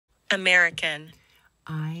American.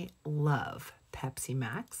 I love Pepsi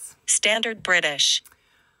Max. Standard British.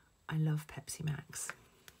 I love Pepsi Max.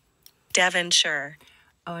 Devonshire.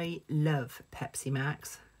 I love Pepsi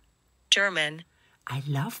Max. German. I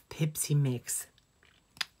love Pepsi Mix.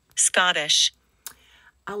 Scottish.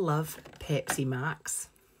 I love Pepsi Max.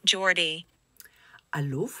 Geordie. I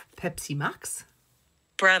love Pepsi Max.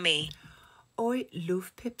 Brummie. I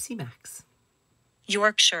love Pepsi Max.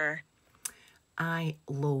 Yorkshire. I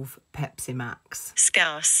love Pepsi Max.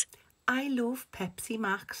 Scouse. I love Pepsi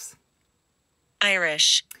Max.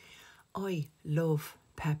 Irish. I love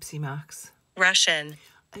Pepsi Max. Russian.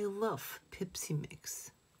 I love Pepsi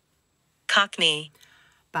Mix. Cockney.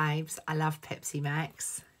 Babes, I love Pepsi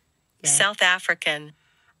Max. Yeah. South African.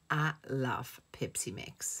 I love Pepsi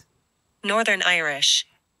Mix. Northern Irish.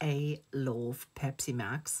 I love Pepsi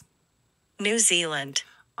Max. New Zealand.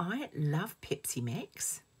 I love Pepsi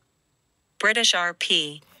Max. British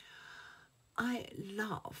RP. I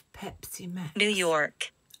love Pepsi Max. New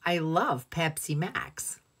York. I love Pepsi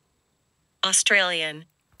Max. Australian.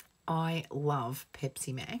 I love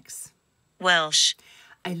Pepsi Max. Welsh.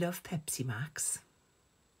 I love Pepsi Max.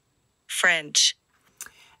 French.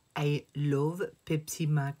 I love Pepsi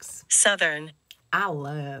Max. Southern. I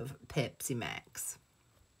love Pepsi Max.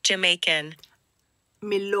 Jamaican.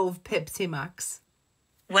 Me love Pepsi Max.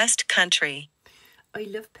 West Country. I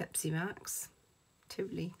love Pepsi Max.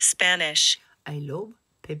 Totally. Spanish. I love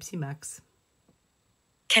Pepsi Max.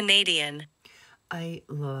 Canadian. I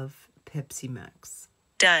love Pepsi Max.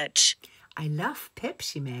 Dutch. I love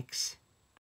Pepsi Max.